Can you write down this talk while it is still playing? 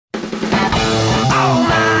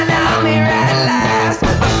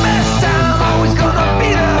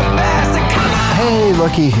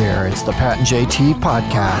Rookie here. It's the Pat and JT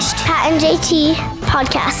podcast. Pat and JT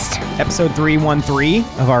podcast. Episode 313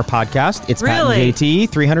 of our podcast. It's Pat and JT.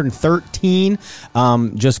 313.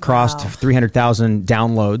 Just crossed 300,000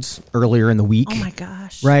 downloads earlier in the week. Oh my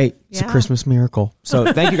gosh. Right. It's a Christmas miracle.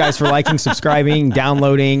 So thank you guys for liking, subscribing,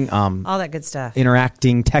 downloading. All that good stuff.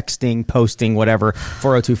 Interacting, texting, posting, whatever.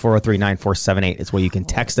 402-403-9478 is where you can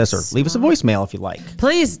text us or leave us a voicemail if you like.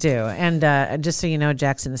 Please do. And just so you know,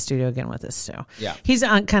 Jack's in the studio again with us. So yeah. He's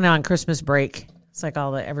kind of on Christmas break. It's like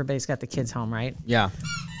everybody's got the kids home, right? Yeah.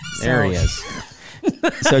 There he is.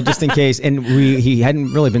 So just in case, and he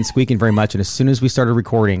hadn't really been squeaking very much, and as soon as we started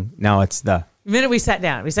recording, now it's the minute we sat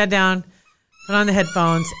down, put on the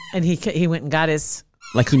headphones, and he went and got his.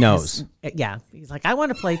 Like he knows. He's like, I want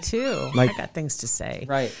to play too. I got things to say.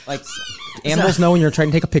 Right. Like animals know when you're trying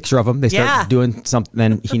to take a picture of them. They start doing something,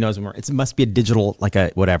 then he knows more. It must be a digital, like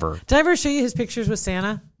a whatever. Did I ever show you his pictures with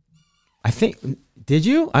Santa? I think, did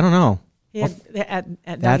you? I don't know.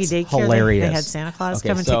 At Doggy Daycare, hilarious. They had Santa Claus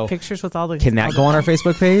come and take pictures with all the. Can that go on our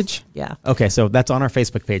Facebook page? Yeah. Okay, so that's on our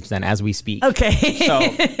Facebook page then as we speak. Okay. So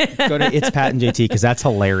go to It's Pat and JT because that's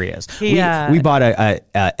hilarious. Yeah. We bought a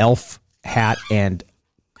elf hat and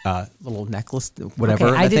little necklace,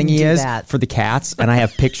 whatever the thing he is for the cats, and I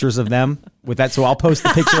have pictures of them with that. So I'll post the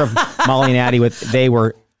picture of Molly and Addie they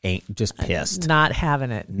were just pissed, not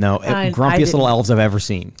having it. No, grumpiest little elves I've ever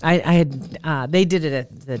seen. They did it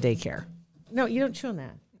at the daycare. No, you don't chew on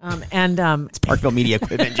that. It's Parkville Media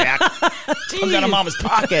Equipment, Jack. Comes out of Mama's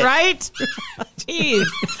pocket, right? Jeez.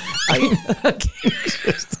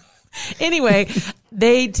 Okay. Anyway,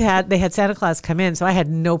 they had Santa Claus come in, so I had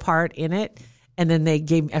no part in it. And then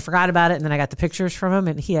I forgot about it, and then I got the pictures from him,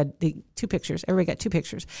 and he had two pictures. Everybody got two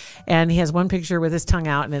pictures. And he has one picture with his tongue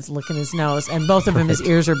out, and it's licking his nose, and both of them, his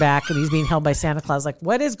ears are back, and he's being held by Santa Claus. Like,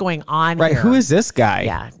 what is going on here? Right, who is this guy?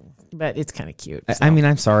 Yeah, but it's kind of cute. So. I mean,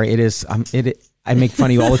 I'm sorry. It is. I make fun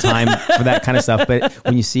of you all the time for that kind of stuff, but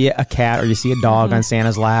when you see a cat or you see a dog on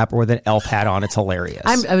Santa's lap or with an elf hat on, it's hilarious.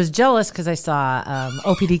 I was jealous because I saw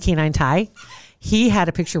OPD Canine Ty. He had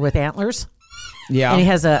a picture with antlers. Yeah. And he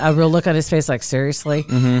has a real look on his face like, seriously?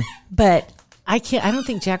 Mm-hmm. But I don't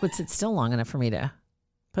think Jack would sit still long enough for me to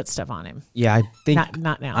put stuff on him. Yeah, I think.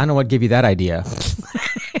 Not now. I don't know what gave you that idea.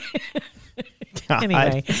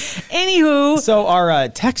 Anyway. Anywho. So our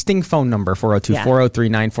texting phone number,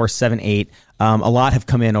 402-403-9478. A lot have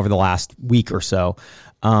come in over the last week or so.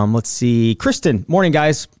 Let's see. Kristen, morning,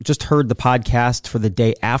 guys. Just heard the podcast for the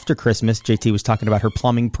day after Christmas. JT was talking about her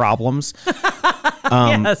plumbing problems.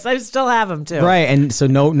 Yes, I still have them too. Right, and so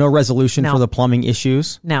no resolution for the plumbing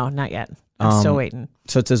issues? No, not yet. I'm still waiting.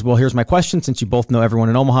 So it says, well, here's my question. Since you both know everyone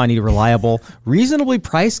in Omaha, I need a reliable, reasonably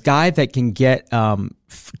priced guy that can get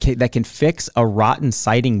that can fix a rotten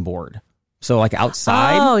siding board. So like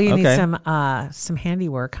outside. Oh, you need some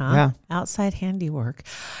handiwork, huh? Yeah, outside handiwork.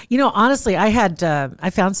 You know, honestly, I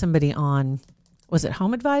found somebody on, was it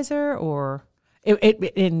Home Advisor or I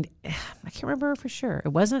can't remember for sure. It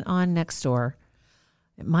wasn't on Nextdoor.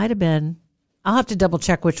 It might have been. I'll have to double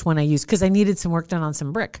check which one I used because I needed some work done on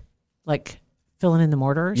some brick, like filling in the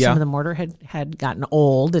mortar. Yeah. Some of the mortar had gotten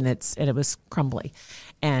old and it was crumbly,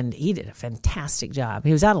 and he did a fantastic job.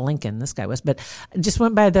 He was out of Lincoln, this guy was, but I just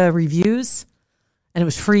went by the reviews, and it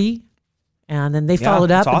was free. And then they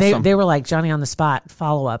followed up. Awesome. And they were like Johnny on the spot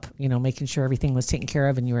follow up, making sure everything was taken care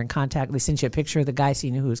of and you were in contact. They sent you a picture of the guy so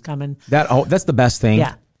you knew who was coming. That's the best thing.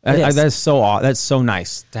 Yeah, that's so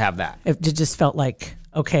nice to have that. It just felt like,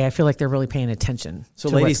 okay, I feel like they're really paying attention. So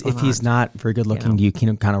ladies, if he's not very good looking, do you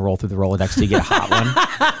kind of roll through the Rolodex till you get a hot one?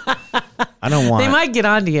 I don't want. They might get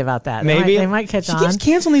on to you about that. Maybe they might catch on. She keeps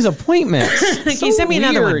canceling these appointments. Can you send me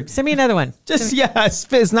another one? Send me another one.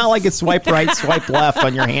 It's not like it's swipe right, swipe left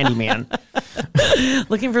on your handyman.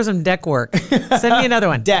 Looking for some deck work. Send me another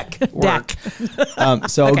one. Deck.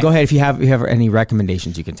 So go ahead if you have any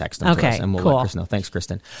recommendations, you can text them to us, and we'll let Chris know. Thanks,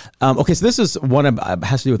 Kristen. Okay, so this is one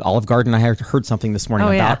has to do with Olive Garden. I heard something this morning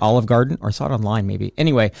about Olive Garden, or I saw it online maybe.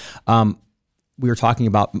 Anyway, we were talking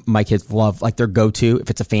about my kids love, like, their go-to. If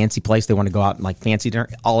it's a fancy place, they want to go out and like fancy dinner.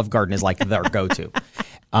 Olive Garden is like their go-to.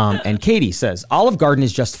 And Katie says, Olive Garden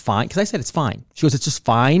is just fine. Because I said it's fine. She goes, it's just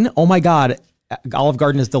fine. Oh my God. Olive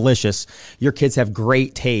Garden is delicious. Your kids have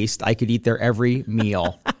great taste. I could eat there every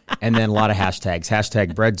meal. And then a lot of hashtags.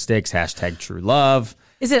 Hashtag breadsticks. Hashtag true love.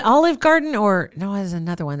 Is it Olive Garden or no? There's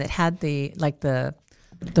another one that had the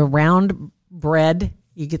round bread.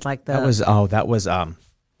 You get like the. That was.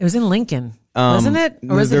 It was in Lincoln, wasn't it?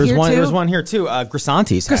 Or was there's it here one. too? There's one here too.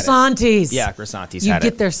 Grisanti's. Grisanti's. Yeah, Grisanti's. You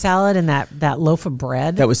get their salad and that loaf of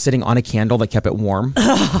bread that was sitting on a candle that kept it warm.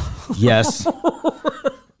 Yes.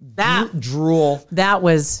 That drool. That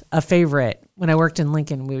was a favorite When I worked in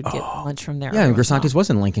Lincoln, we would get lunch from there. Yeah, and Grisanti's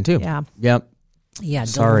was in Lincoln too. Yeah. Yep. Yeah,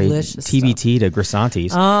 sorry, delicious TBT to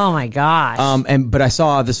Grisanti's. Oh my gosh! But I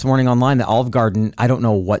saw this morning online that Olive Garden. I don't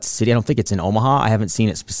know what city. I don't think it's in Omaha. I haven't seen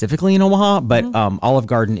it specifically in Omaha, but Olive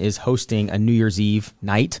Garden is hosting a New Year's Eve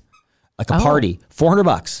night, like a party,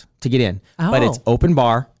 $400 to get in, but it's open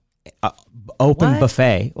bar, open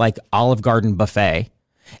buffet, like Olive Garden buffet,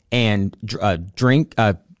 and drink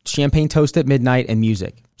champagne toast at midnight and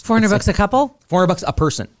music. $400 a couple. $400 a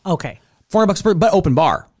person. Okay. $400 per, but open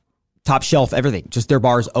bar. Top shelf, everything. Just their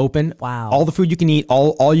bar's open. Wow. All the food you can eat,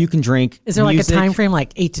 all you can drink. Is there music. Like a time frame,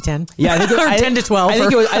 like 8 to 10? Yeah, I think or 10 to 12. I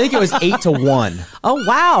think it was 8 to 1. Oh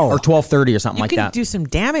wow. Or 12:30 or something like that. You can do some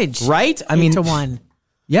damage, right? I 8 to 1.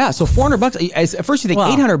 Yeah. So $400. At first you think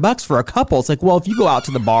 $800 for a couple. It's like, well, if you go out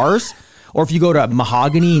to the bars, or if you go to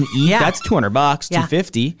Mahogany and eat, that's $200,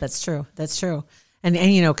 $250. That's true.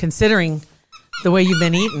 And considering the way you've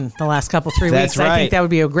been eating the last couple 3 weeks, right. I think that would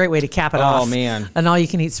be a great way to cap it off. Oh man, an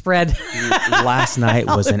all-you-can-eat spread. Last night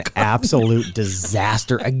was an absolute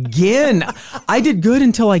disaster. Again, I did good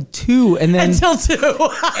until like 2, and then until 2,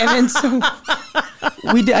 and then so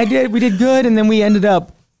we did good, and then we ended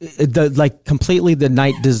up completely. The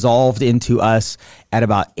night dissolved into us at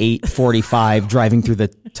about 8:45 driving through the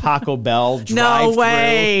Taco Bell drive-thru. No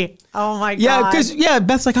way. Oh my God. Yeah, because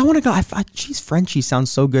Beth's like, I want to go. Cheese Frenchie sounds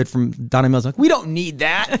so good from Donna Mills. Like, we don't need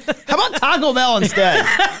that. How about Taco Bell instead?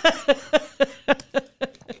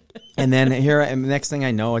 And then next thing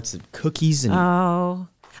I know, it's cookies and I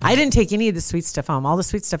didn't take any of the sweet stuff home. All the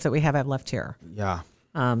sweet stuff that we have, I've left here. Yeah.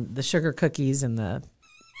 The sugar cookies and the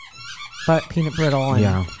peanut brittle.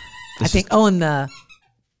 And I think and the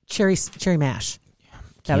cherry mash.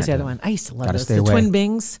 That was the other one. I used to love those. The Twin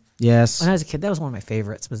Bings. Yes. When I was a kid, that was one of my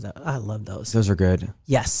favorites. I love those. Those are good.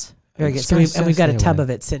 Yes. Very good. So we've got a tub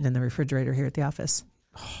of it sitting in the refrigerator here at the office.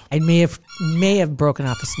 I may have broken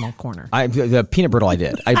off a small corner. The peanut brittle I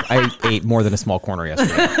did. I ate more than a small corner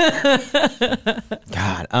yesterday.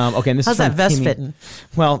 God. Okay. And this How's is from that vest Kimmy. fitting?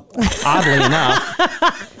 Well, oddly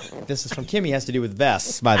enough, this is from Kimmy. Has to do with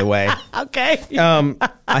vests, by the way. Okay.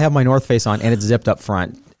 I have my North Face on and it's zipped up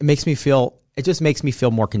front. It just makes me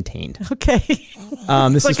feel more contained. Okay.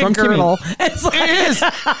 This is from girdle. Kimmy. It is.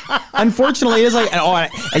 Unfortunately, it is like.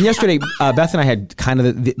 And yesterday, Beth and I had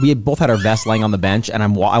we had both had our vests laying on the bench, and I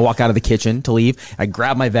walk out of the kitchen to leave. I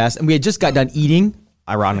grab my vest, and we had just got done eating.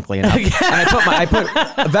 Ironically enough, and I put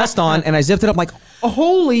a vest on, and I zipped it up. I'm like,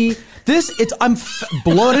 holy. I'm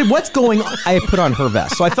bloated. What's going on? I put on her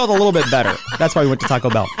vest, so I felt a little bit better. That's why we went to Taco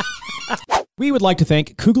Bell. We would like to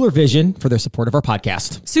thank Kugler Vision for their support of our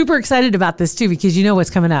podcast. Super excited about this too, because you know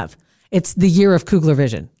what's coming up. It's the year of Kugler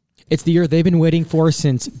Vision. It's the year they've been waiting for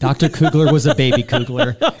since Dr. Kugler was a baby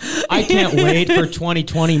Kugler. I can't wait for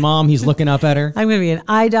 2020, Mom. He's looking up at her. I'm going to be an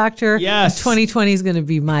eye doctor. Yes. 2020 is going to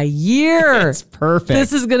be my year. It's perfect.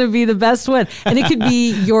 This is going to be the best one. And it could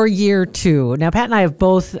be your year too. Now, Pat and I have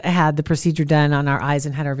both had the procedure done on our eyes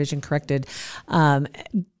and had our vision corrected.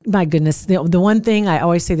 My goodness. The one thing I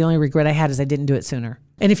always say, the only regret I had is I didn't do it sooner.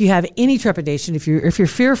 And if you have any trepidation, if you're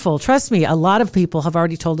fearful, trust me, a lot of people have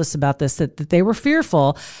already told us about this, that they were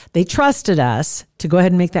fearful. They trusted us to go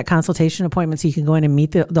ahead and make that consultation appointment so you can go in and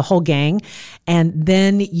meet the whole gang. And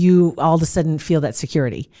then you all of a sudden feel that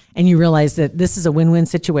security and you realize that this is a win-win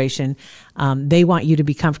situation. They want you to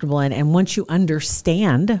be comfortable in. And once you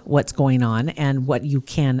understand what's going on and what you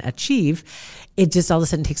can achieve, it just all of a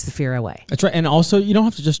sudden takes the fear away. That's right. And also, you don't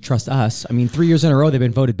have to just trust us. I mean, 3 years in a row, they've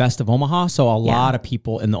been voted best of Omaha. So a lot of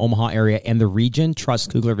people in the Omaha area and the region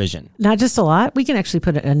trust Kugler Vision. Not just a lot. We can actually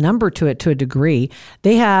put a number to it to a degree.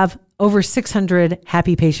 They have over 600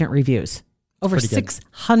 happy patient reviews. Over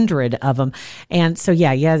 600 of them. And so,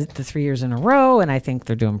 the 3 years in a row, and I think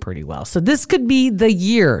they're doing pretty well. So this could be the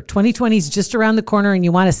year. 2020 is just around the corner and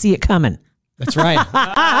you want to see it coming. That's right.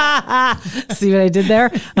 See what I did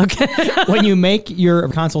there? Okay. When you make your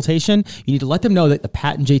consultation, you need to let them know that the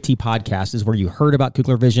Pat and JT podcast is where you heard about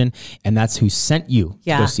Kugler Vision, and that's who sent you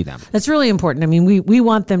to go see them. That's really important. I mean, we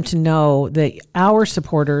want them to know that our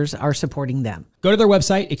supporters are supporting them. Go to their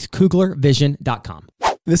website. It's kuglervision.com.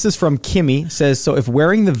 This is from Kimmy. Says, so if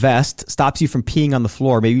wearing the vest stops you from peeing on the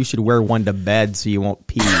floor, maybe you should wear one to bed so you won't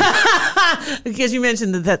pee. Because you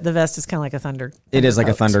mentioned that the vest is kind of like a thunder. It is like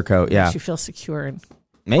a thunder coat, yeah. Makes you feel secure and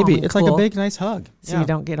maybe it's cool. Like a big, nice hug, so you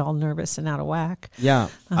don't get all nervous and out of whack. Yeah,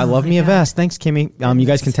 I love me a vest. Thanks, Kimmy. You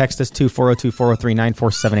guys can text us to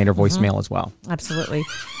 402-403-9478 or voicemail as well. Absolutely.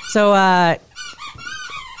 So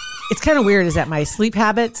it's kind of weird. Is that my sleep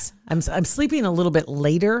habits? I'm sleeping a little bit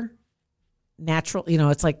later. Natural,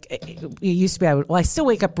 it's like it used to be. I still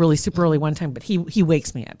wake up really super early one time, but he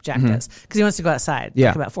wakes me up. Jack does because he wants to go outside. Yeah,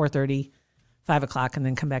 like about 4:30. 5 o'clock, and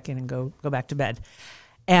then come back in and go back to bed.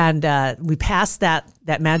 And we passed that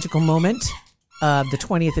magical moment of the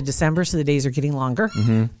 20th of December, so the days are getting longer,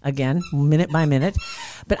 again, minute by minute.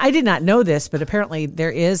 But I did not know this, but apparently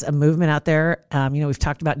there is a movement out there. We've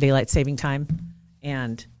talked about daylight saving time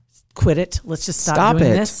and quit it. Let's just stop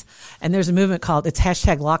doing this. And there's a movement called, it's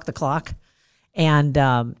 #LockTheClock.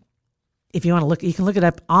 And if you want to look, you can look it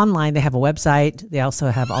up online. They have a website. They also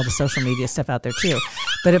have all the social media stuff out there too.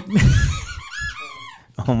 But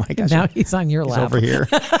oh my gosh! Now he's on your lap. He's over here.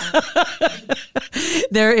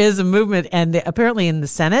 There is a movement, and apparently in the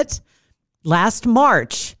Senate last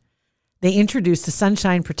March, they introduced the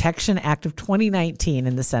Sunshine Protection Act of 2019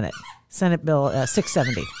 in the Senate. Senate Bill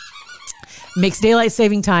 670 makes daylight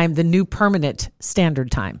saving time the new permanent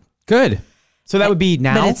standard time. Good. So that would be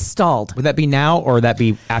now? But it's stalled. Would that be now, or would that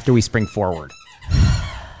be after we spring forward?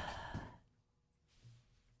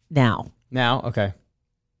 Now. Now? Okay.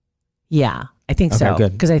 Yeah, I think so.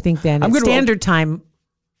 Good. Because I think then standard time,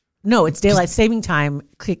 no, it's daylight saving time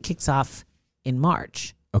kicks off in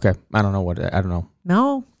March. Okay. I don't know.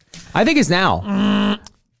 No? I think it's now.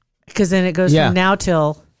 Because then it goes from now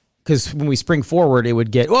till... Because when we spring forward, it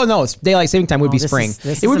would get... Well, no, it's daylight saving time would be spring.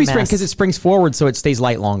 It would be spring because it springs forward, so it stays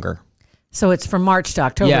light longer. So it's from March to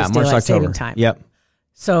October. Yeah, March to October. Saving time. Yep.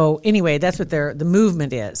 So anyway, that's what the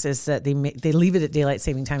movement is that they leave it at daylight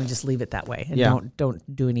saving time and just leave it that way and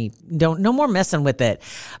don't do no more messing with it.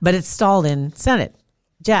 But it's stalled in Senate.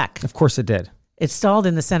 Jack. Of course it did. It's stalled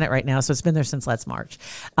in the Senate right now, so it's been there since last March.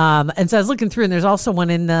 And so I was looking through, and there's also one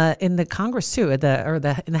in the Congress too, in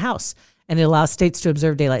the House, and it allows states to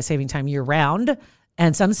observe daylight saving time year round.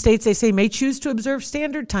 And some states, they say, may choose to observe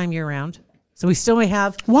standard time year round. So we still may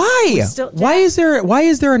have. Why? Why is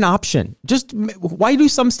there an option? Just why do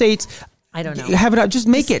some states? I don't know. Have it. Just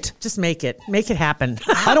make it. Just make it. Make it happen.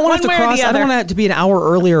 I don't want to cross. I don't want it to be an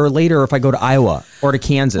hour earlier or later if I go to Iowa or to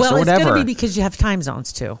Kansas or whatever. Well, it's going to be because you have time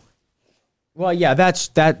zones too. Well, yeah,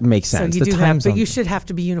 that makes sense. So you but you should have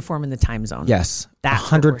to be uniform in the time zone. Yes,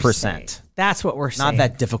 100%. That's what we're saying. Not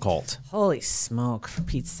that difficult. Holy smoke, for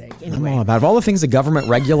Pete's sake. Anyway. I'm all about it. Of all the things the government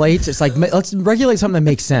regulates, it's like, let's regulate something that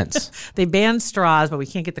makes sense. They banned straws, but we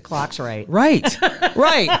can't get the clocks right. Right.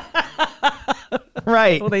 Right.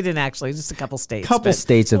 Right. Well, they didn't actually. Just a couple states.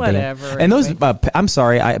 States have whatever, been. And those, I'm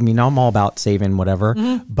sorry. I mean, I'm all about saving whatever,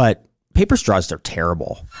 but paper straws, they're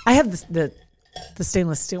terrible. I have the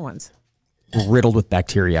stainless steel ones. Riddled with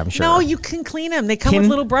bacteria, I'm sure. No, you can clean them. They come with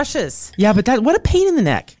little brushes. Yeah, but what a pain in the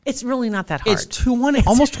neck. It's really not that hard. It's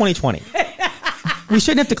almost 2020. We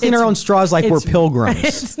shouldn't have to clean our own straws like we're pilgrims.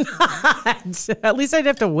 It's not. At least I'd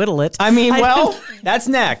have to whittle it. I mean, that's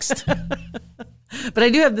next. But I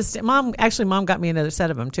do have this. Mom got me another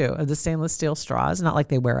set of them too, of the stainless steel straws. Not like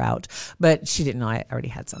they wear out, but she didn't know I already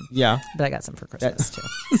had some. Yeah. But I got some for Christmas too.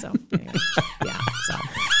 So anyway, yeah. So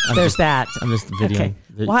there's that. I'm just videoing.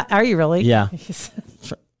 Okay. What are you really? Yeah.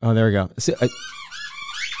 Oh, there we go. So,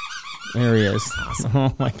 there he is. Awesome.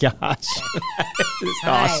 Oh my gosh. This is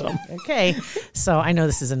awesome. Okay. So I know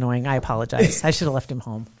this is annoying. I apologize. I should have left him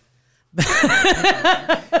home.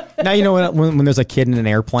 Now you know when there's a kid in an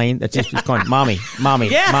airplane that's just going, mommy, mommy.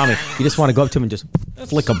 You just want to go up to him and just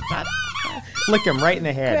flick him right in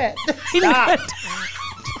the head. Stop.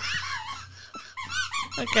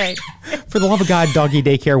 Okay. For the love of God, doggy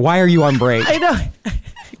daycare, why are you on break? I know.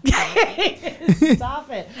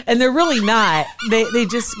 Stop it. And they're really not. They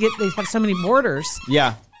have so many boarders.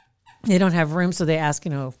 Yeah. They don't have room, so they ask,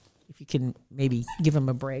 if you can maybe give him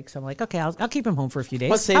a break. So I'm like, okay, I'll keep him home for a few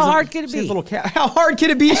days. How hard can it be? How hard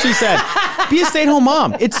can it be, she said. Be a stay-at-home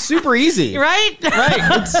mom. It's super easy. Right?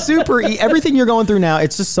 Right. It's super easy. Everything you're going through now,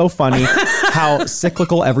 it's just so funny how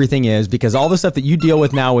cyclical everything is, because all the stuff that you deal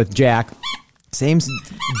with now with Jack, same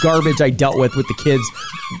garbage I dealt with the kids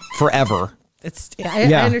forever.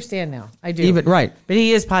 I understand now. I do. Right. But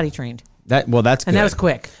he is potty trained. That's good. And that was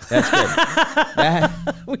quick. That's good.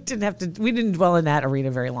 We didn't dwell in that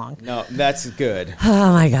arena very long. No, that's good.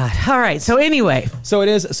 Oh my God. All right. So anyway. So it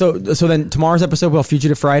is. So then tomorrow's episode will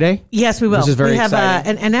Fugitive Friday? Yes, we will. Which is very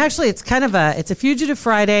exciting. And actually it's kind of it's a Fugitive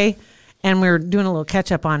Friday, and we're doing a little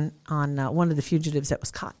catch up on one of the fugitives that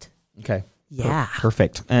was caught. Okay. Yeah.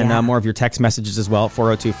 Perfect. And more of your text messages as well,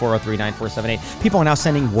 402-403-9478. People are now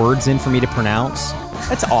sending words in for me to pronounce.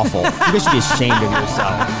 That's awful. You guys should be ashamed of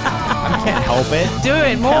yourself. I can't help it. Do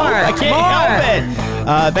it more. I can't help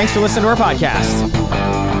it. Thanks for listening to our podcast.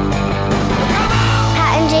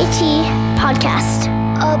 Pat and JT Podcast.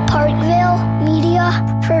 A Parkville Media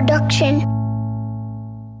Production.